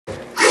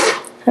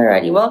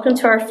Alrighty, welcome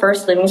to our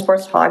first Living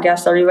Sports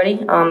podcast,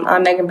 everybody.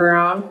 I'm Megan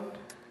Brown.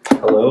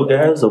 Hello,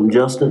 guys. I'm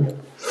Justin.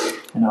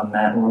 And I'm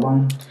Matt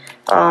Orban.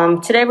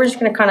 Today we're just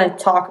going to kind of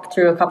talk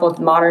through a couple of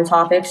modern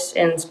topics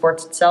in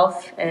sports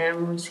itself,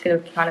 and we're just going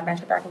to kind of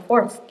bounce it back and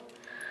forth.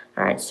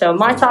 Alright, so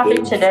my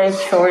topic today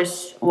of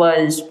choice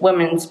was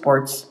women's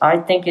sports. I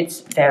think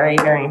it's very,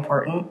 very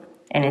important,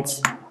 and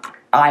it's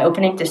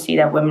eye-opening to see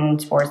that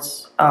women's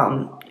sports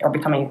are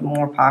becoming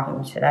more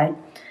popular today.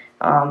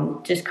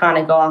 Just kind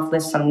of go off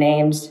list some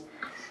names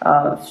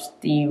of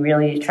the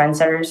really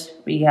trendsetters.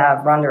 We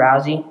have Ronda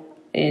Rousey.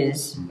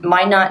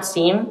 Might not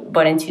seem,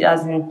 but in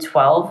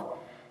 2012,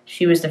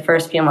 she was the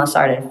first female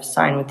to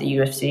sign with the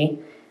UFC.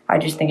 I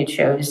just think it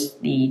shows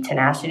the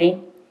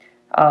tenacity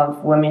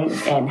of women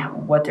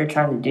and what they're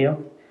trying to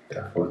do.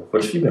 Definitely.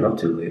 What's she been up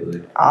to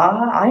lately?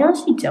 I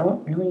honestly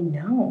don't really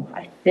know.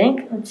 I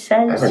think it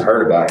says... I haven't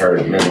heard about her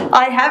in a minute.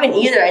 I haven't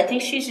either. I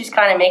think she's just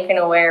kind of making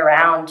her way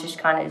around, just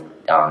kind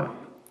of...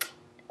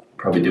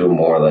 Probably doing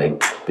more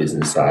like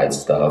business side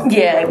stuff.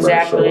 Yeah,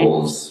 exactly.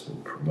 Commercials,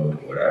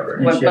 promoting whatever.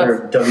 And she had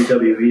her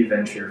WWE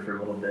venture for a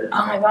little bit.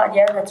 Oh my god,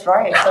 yeah, that's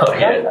right. I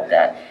forgot about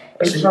that.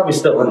 She's probably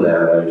still in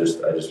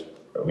that.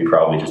 We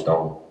probably just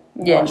don't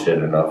watch it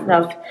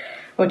enough.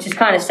 Which is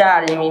kind of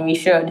sad. I mean, we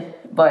should,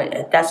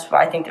 but that's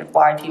why I think that's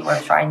why people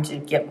are trying to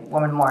get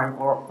women more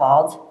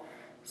involved.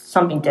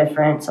 Something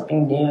different,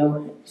 something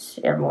new.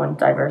 Everyone,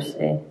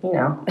 diversity, you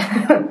know.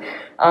 Yeah,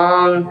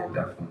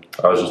 definitely.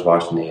 I was just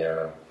watching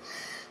the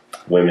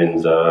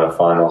women's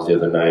finals the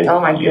other night.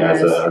 Oh my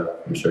goodness.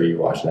 I'm sure you're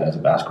watching that as a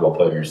basketball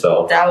player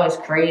yourself. That was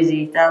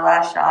crazy. That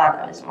last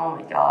shot was, oh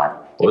my god.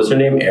 What was her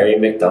name? Ari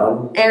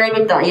McDonald? Ari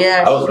McDonald,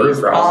 yeah. I was rooting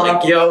for her. I was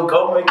like, yo,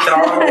 go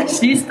McDonald.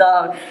 She's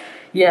tough.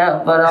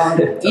 Yeah,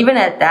 but even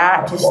at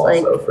that, just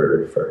like... Also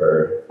for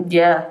her.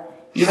 Yeah.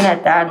 Even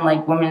at that, and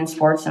like women's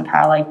sports and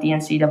how like the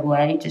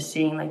NCAA, just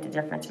seeing like the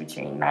difference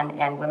between men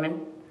and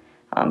women.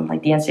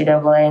 Like the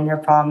NCAA and their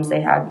problems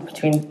they had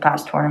between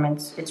past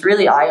tournaments. It's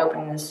really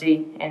eye-opening to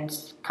see, and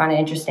it's kind of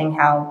interesting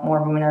how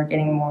more women are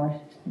getting more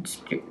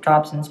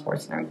jobs in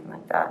sports and everything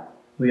like that.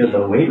 We had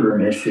the weight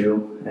room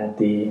issue at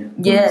the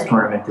women's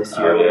tournament this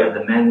year. We had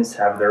the men's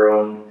have their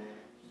own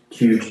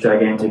huge,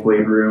 gigantic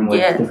weight room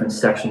with different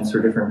sections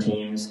for different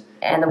teams.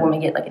 And the women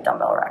get like a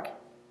dumbbell rack.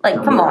 Like,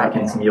 come on.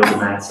 And some yoga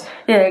mats.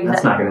 Yeah, exactly.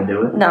 That's not going to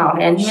do it. No,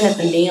 and even at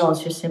the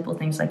meals, just simple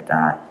things like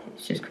that.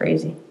 It's just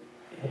crazy.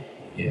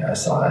 Yeah, I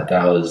saw that.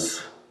 That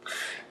was,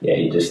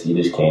 you just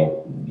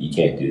can't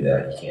do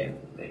that. You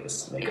can't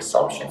make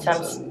assumptions.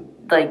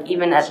 Like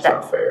even at that,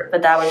 not fair.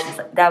 But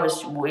that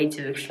was way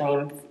too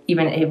extreme.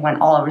 Even it went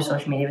all over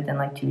social media within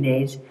like 2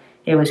 days.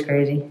 It was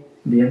crazy.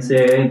 The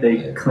NCAA,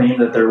 they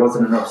claimed that there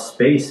wasn't enough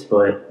space,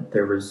 but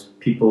there was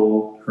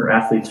people or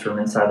athletes from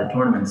inside the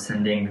tournament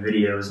sending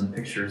videos and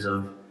pictures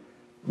of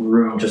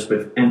room just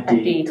with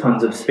empty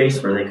tons of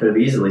space where they could have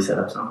easily set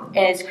up something.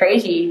 And it's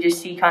crazy. You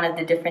just see kind of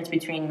the difference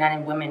between men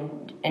and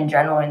women in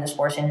general in the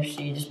sports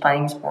industry, just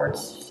playing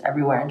sports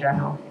everywhere in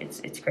general.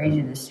 It's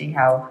crazy to see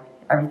how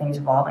everything's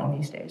evolving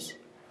these days.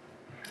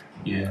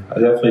 Yeah, I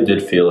definitely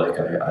did feel like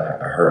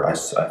I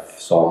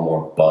saw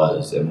more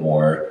buzz and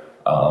more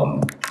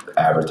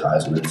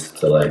advertisements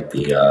to like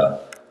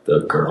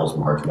the girls'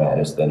 March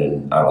Madness than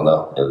in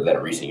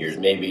recent years.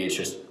 Maybe it's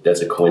just that's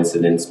a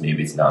coincidence.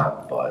 Maybe it's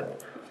not, but.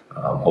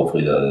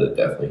 Hopefully, that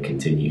definitely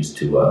continues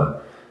to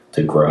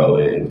grow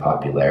in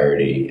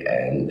popularity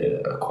and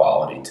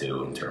quality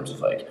too, in terms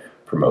of like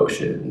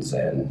promotions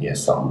and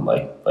something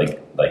like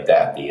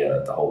that.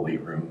 The whole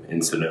weight room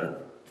incident.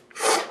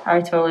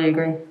 I totally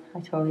agree.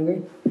 All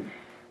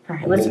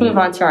right, let's move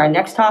on to our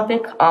next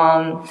topic.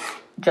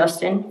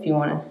 Justin, if you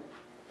want to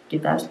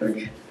give that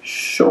started.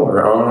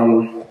 Sure.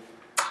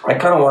 I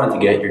kind of wanted to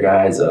get your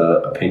guys'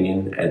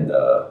 opinion and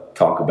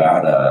talk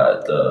about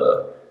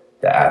the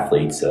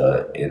athletes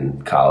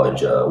in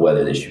college,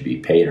 whether they should be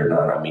paid or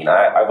not. I mean,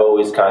 I've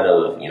always kind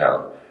of,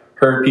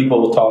 heard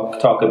people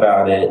talk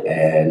about it,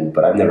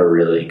 but I've never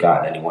really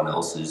gotten anyone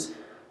else's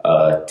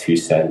 2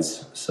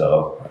 cents.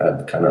 So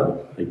I'd kind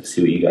of like to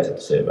see what you guys have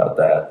to say about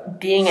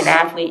that. Being an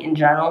athlete in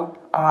general,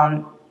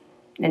 and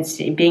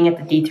being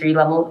at the D3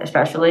 level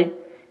especially,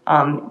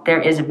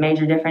 there is a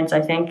major difference, I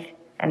think,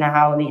 in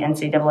how the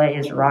NCAA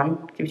is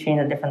run between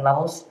the different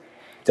levels.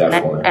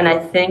 Definitely. And I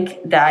think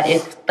that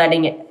if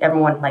letting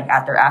everyone like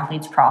at their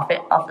athletes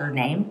profit off their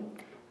name,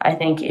 I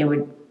think it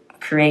would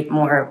create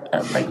more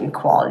like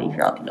equality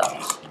throughout the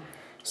levels.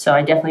 So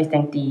I definitely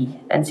think the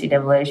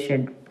NCAA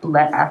should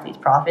let athletes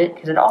profit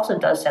because it also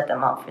does set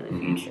them up for the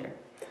future.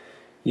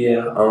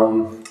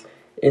 Yeah,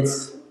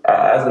 it's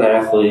as an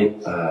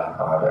athlete,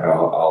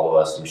 all of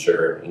us, I'm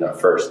sure,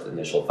 first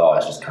initial thought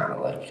is just kind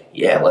of like,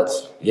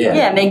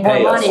 make more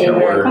money.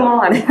 Come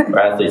on, we're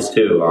athletes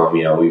too.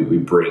 We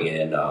bring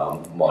in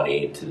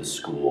money to the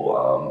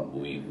school.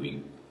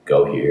 We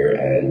go here,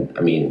 and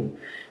I mean,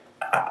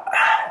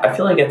 I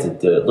feel like it's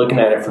looking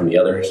at it from the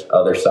other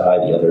side,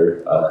 the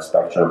other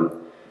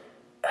spectrum.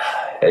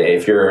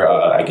 If you're,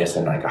 I guess,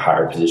 in like a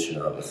higher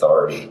position of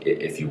authority,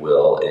 if you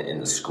will,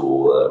 in the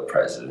school,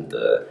 president,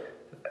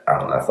 I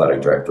don't know,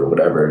 athletic director or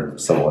whatever,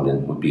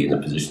 someone would be in the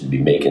position to be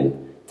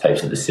making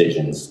types of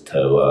decisions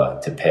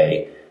to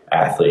pay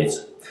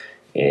athletes.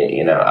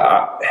 And,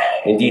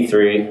 in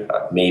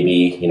D3,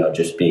 maybe,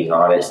 just being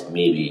honest,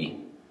 maybe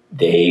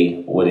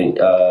they wouldn't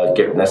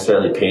get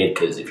necessarily paid,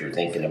 because if you're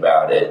thinking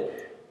about it,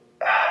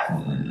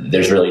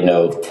 there's really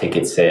no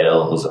ticket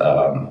sales.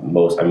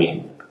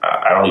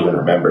 I don't even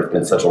remember. It's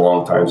been such a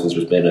long time since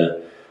there's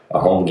been a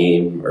home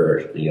game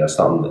or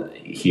something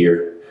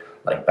here,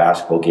 like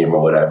basketball game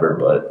or whatever.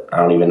 But I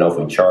don't even know if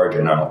we charge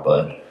or not.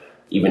 But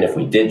even if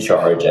we did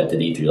charge at the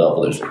D3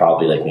 level, there's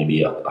probably like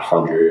maybe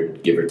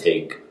 100, give or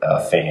take,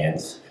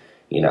 fans.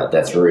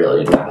 That's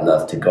really not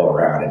enough to go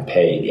around and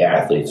pay the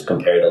athletes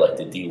compared to like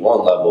the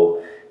D1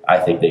 level. I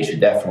think they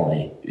should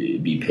definitely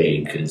be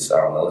paid, because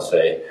I don't know, let's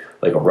say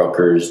like a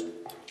Rutgers,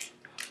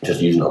 just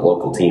using a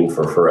local team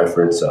for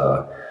reference,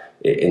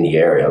 in the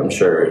area. I'm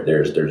sure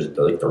there's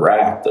like the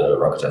RAC, the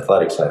Rutgers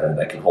Athletic Center,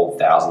 that can hold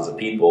thousands of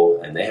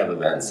people, and they have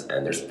events,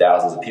 and there's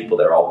thousands of people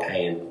that are all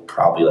paying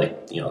probably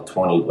like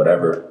 20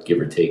 whatever, give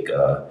or take,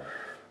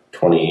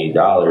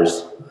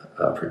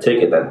 $20 per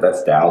ticket.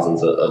 That's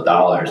thousands of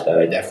dollars that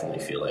I definitely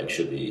feel like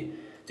should be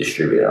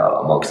distributed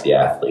amongst the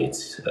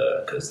athletes,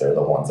 because they're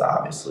the ones,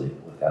 obviously,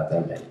 without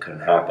them it couldn't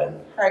happen.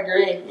 I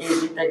agree.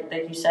 Like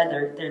you said,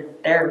 they're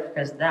there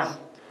because of them.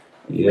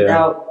 Yeah.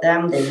 Without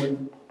them, they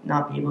would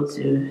not be able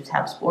to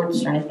have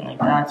sports or anything like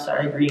that. So I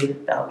agree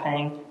about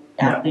paying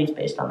athletes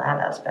based on that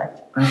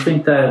aspect. I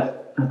think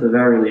that at the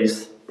very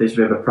least, they should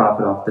have a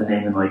profit off the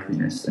name and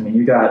likeliness. I mean,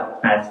 you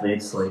got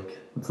athletes like,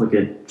 let's look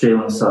at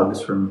Jalen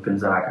Suggs from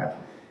Gonzaga.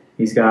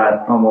 He's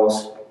got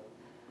almost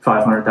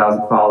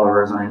 500,000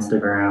 followers on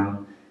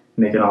Instagram,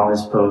 making all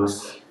his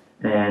posts,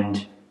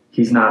 and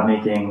he's not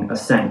making a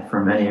cent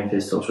from any of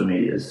his social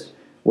medias.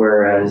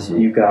 Whereas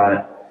you've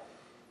got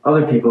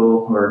other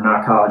people who are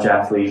not college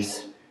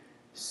athletes,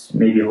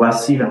 maybe even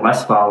less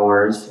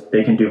followers,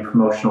 they can do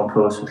promotional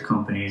posts with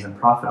companies and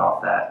profit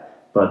off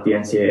that. But the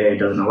NCAA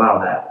doesn't allow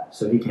that,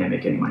 so he can't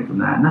make any money from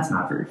that, and that's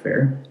not very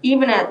fair.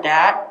 Even at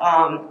that,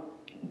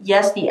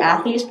 yes, the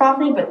athlete is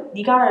profiting, but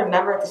you got to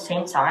remember at the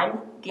same time,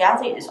 the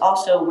athlete is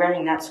also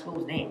wearing that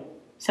school's name.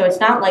 So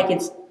it's not like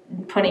it's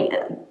putting,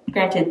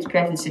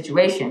 granted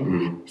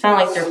situation, it's not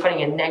like they're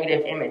putting a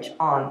negative image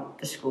on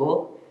the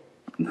school.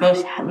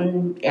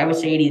 I would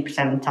say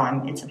 80% of the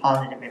time, it's a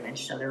positive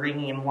image, so they're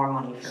bringing in more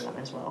money for them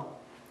as well.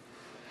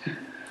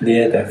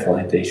 Yeah,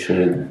 definitely. They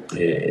should,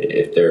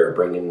 if they're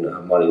bringing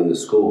money in the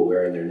school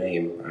wearing their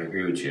name. I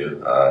agree with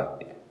you.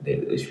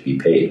 They should be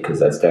paid, because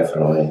that's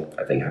definitely,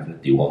 I think, having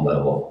the D1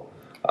 level.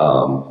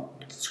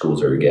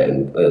 Schools are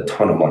getting a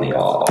ton of money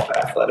off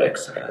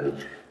athletics and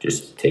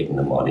just taking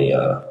the money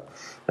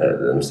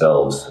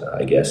themselves,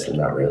 I guess, and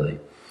not really.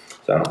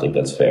 So I don't think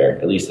that's fair.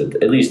 At least at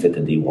the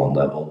D1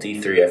 level.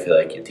 D3, I feel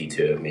like at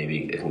D2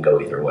 maybe it can go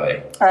either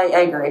way. I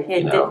agree.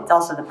 It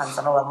also depends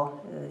on the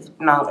level, the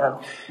amount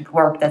of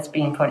work that's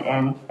being put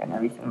in, and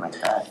everything like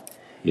that.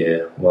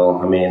 Yeah. Well,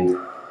 I mean,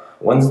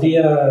 when's the?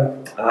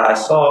 I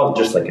saw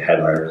just like a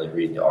headline, really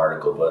reading the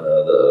article, but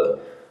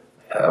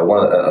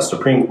a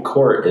Supreme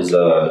Court is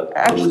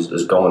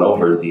going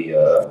over the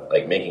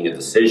making a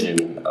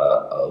decision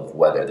of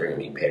whether they're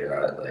going to be paid or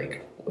not.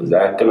 Like, was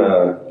that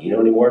gonna, know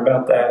any more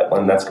about that?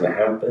 When that's gonna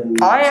happen?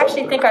 I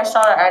actually think I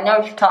saw that. I know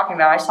what you're talking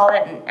about. I saw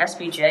that in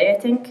SBJ, I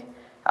think.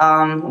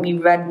 We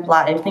read,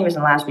 I think it was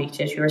in last week's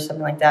issue or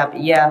something like that.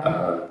 But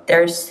yeah,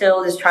 they're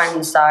still just trying to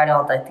decide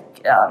all the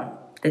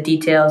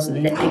details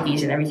and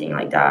nitpickies and everything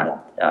like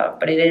that.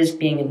 But it is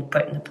being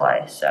put into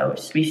play. So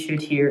we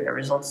should hear a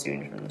result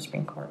soon from the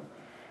Supreme Court,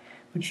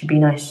 which should be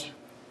nice.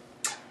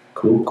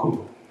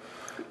 Cool.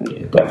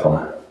 Yeah,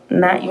 definitely.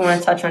 Matt, you want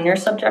to touch on your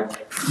subject?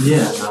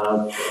 Yeah,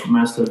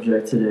 my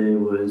subject today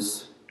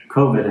was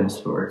COVID in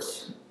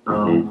sports.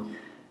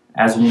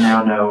 As we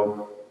now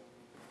know,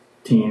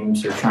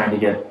 teams are trying to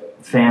get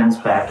fans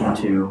back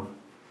into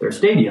their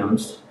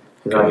stadiums,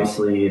 because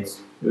obviously it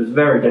was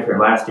very different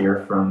last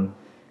year. From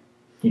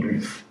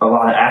a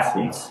lot of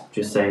athletes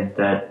just say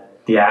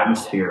that the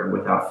atmosphere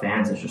without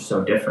fans is just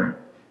so different,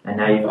 and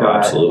now you've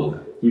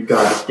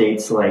got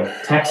states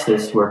like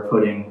Texas who are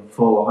putting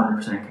full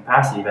 100%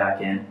 capacity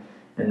back in.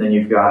 And then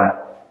you've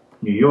got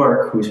New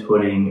York, who's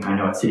putting, I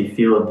know at Citi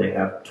Field they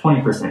have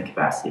 20%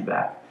 capacity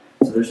back.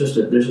 So there's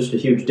just a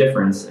huge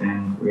difference,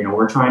 and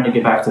we're trying to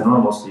get back to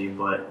normalcy.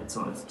 But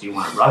do you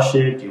want to rush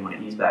it? Do you want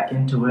to ease back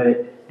into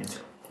it? It's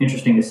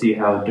interesting to see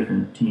how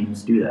different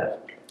teams do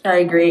that. I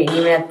agree.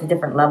 Even at the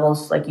different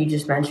levels, like you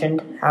just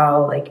mentioned,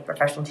 how like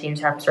professional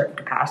teams have certain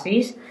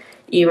capacities.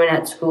 Even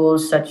at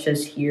schools such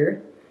as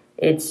here,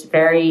 it's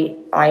very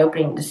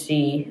eye-opening to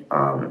see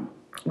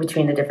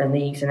between the different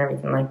leagues and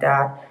everything like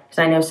that. Because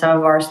I know some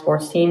of our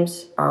sports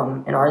teams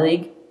in our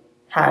league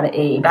had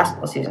a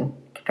basketball season.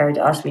 Compared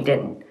to us, we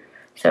didn't.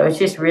 So it's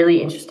just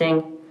really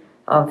interesting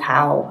of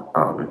how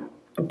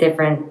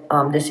different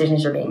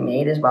decisions are being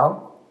made as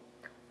well.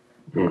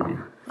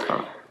 Mm-hmm.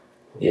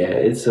 Yeah,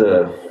 it's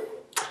a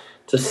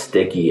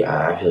sticky.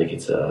 I feel like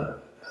it's a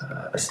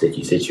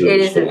sticky situation. It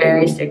is a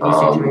very sticky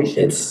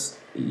situation.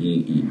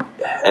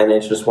 and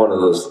it's just one of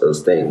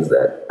those things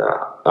that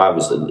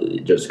obviously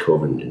just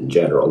COVID in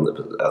general,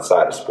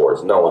 outside of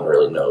sports, no one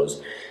really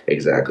knows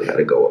exactly how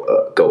to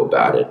go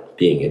about it.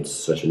 Being it's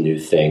such a new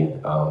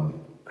thing, I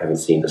haven't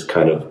seen this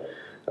kind of.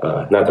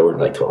 Not that we're in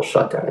like total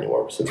shutdown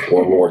anymore, but since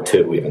World War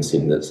II, we haven't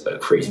seen this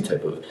crazy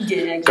type of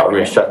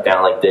government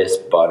shutdown like this.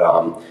 But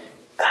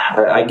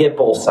I get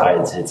both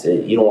sides.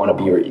 You don't want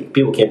to be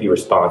people can't be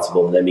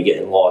responsible and then be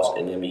getting lost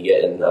and then be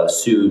getting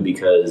sued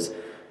because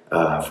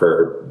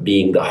for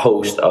being the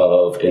host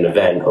of an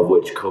event of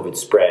which COVID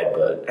spread.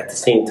 But at the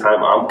same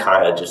time, I'm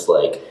kind of just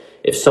like,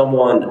 if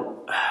someone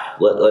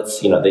let's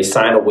they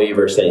sign a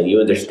waiver saying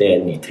you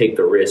understand, you take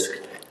the risk.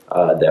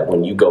 That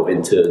when you go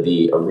into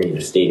the arena,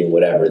 stadium,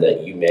 whatever,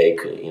 that you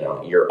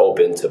you're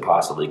open to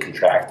possibly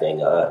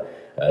contracting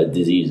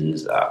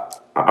diseases.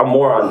 I'm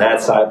more on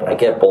that side, but I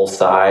get both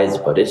sides.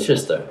 But it's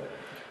just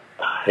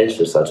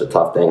such a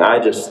tough thing.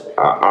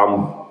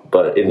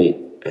 But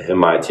in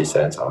my 2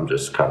 cents, I'm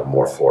just kind of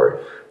more for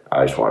it.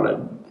 I just want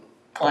to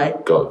play.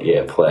 Go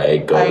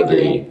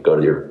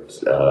to your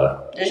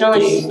there's only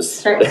games.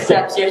 certain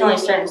steps. There's only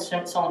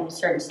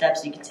certain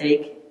steps you can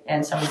take.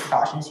 And some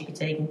precautions you can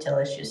take until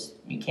it's just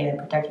you can't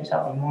protect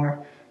yourself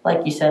anymore.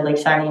 Like you said, like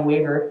signing a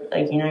waiver,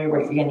 like you know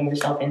what you're getting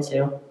yourself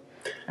into.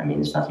 I mean,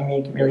 there's nothing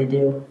you can really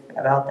do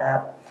about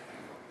that.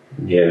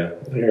 Yeah,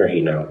 or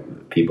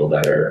people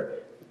that are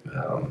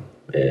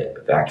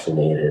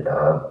vaccinated,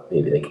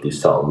 maybe they could do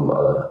something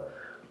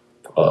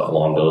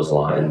along those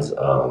lines.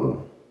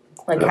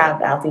 Like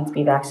have athletes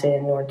be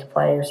vaccinated in order to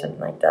play or something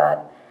like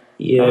that.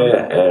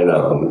 Yeah,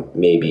 and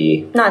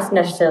maybe not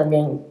necessarily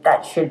meaning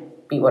that should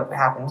be what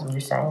happens. I'm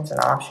just saying it's an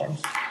option.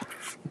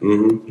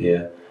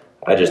 Yeah,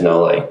 I just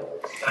know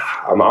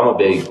I'm a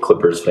big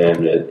Clippers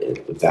fan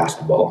with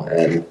basketball,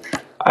 and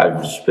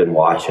I've just been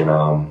watching.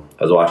 I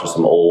was watching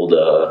some old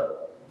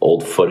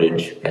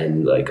footage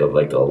and of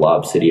the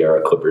Lob City era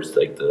Clippers,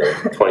 like the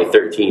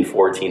 2013,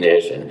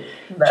 14-ish, and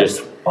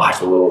just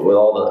watching with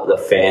all the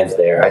fans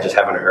there. I just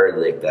haven't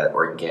heard that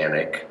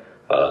organic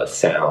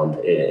sound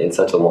in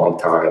such a long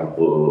time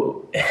with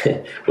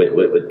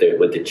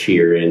the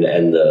cheering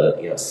and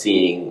the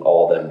seeing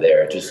all them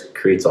there. It just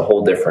creates a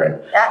whole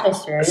different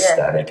atmosphere,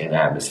 aesthetic and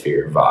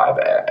atmosphere, vibe,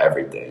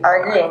 everything. I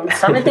agree. And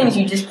some of the things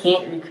you just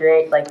can't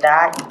recreate like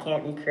that. You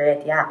can't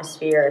recreate the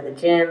atmosphere, the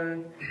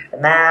gym, the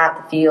mat,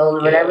 the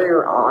field, whatever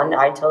you're on.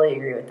 I totally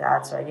agree with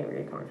that. So I get where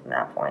you're coming from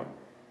that point.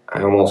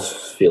 I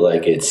almost feel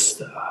like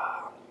it's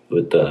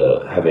with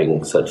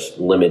having such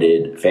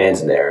limited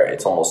fans in there,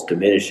 it's almost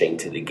diminishing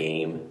to the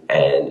game,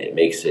 and it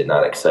makes it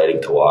not exciting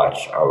to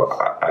watch.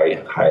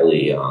 I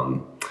highly,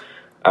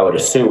 I would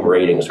assume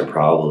ratings are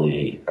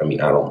probably. I mean,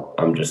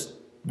 I'm just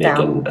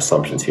making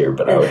assumptions here,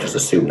 but I would just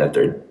assume that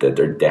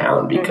they're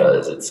down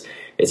because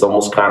it's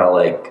almost kind of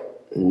like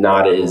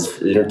not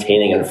as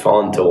entertaining and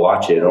fun to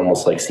watch it. It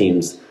almost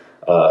seems.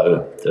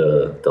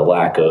 The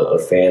lack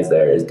of fans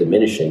there is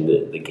diminishing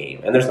the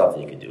game, and there's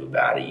nothing you can do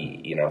about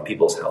it.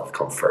 People's health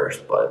come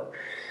first, but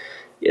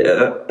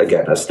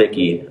again, a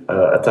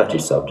touchy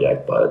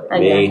subject. But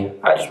I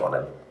just want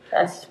to.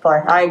 That's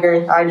play. I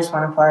agree. I just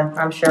want to play.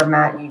 I'm sure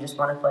Matt, you just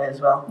want to play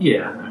as well.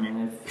 Yeah, I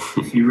mean,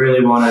 if you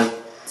really want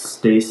to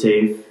stay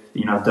safe,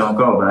 don't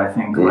go. But I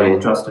think,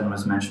 like Justin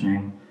was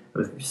mentioning,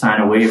 if you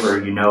sign a waiver,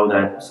 you know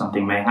that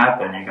something may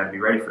happen. You got to be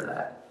ready for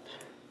that.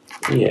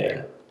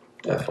 Yeah,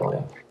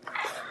 definitely.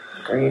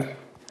 Agreed.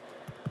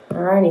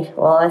 Alrighty.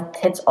 Well, that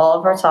hits all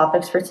of our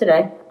topics for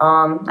today.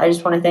 I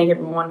just want to thank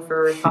everyone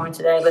for coming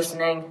today,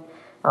 listening.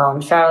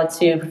 Shout out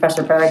to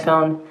Professor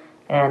Perricone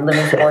and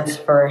Living Sports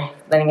for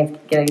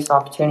getting this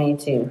opportunity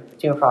to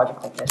do a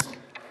project like this.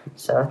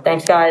 So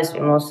thanks, guys,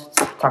 and we'll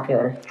talk to you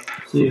later.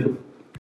 See you.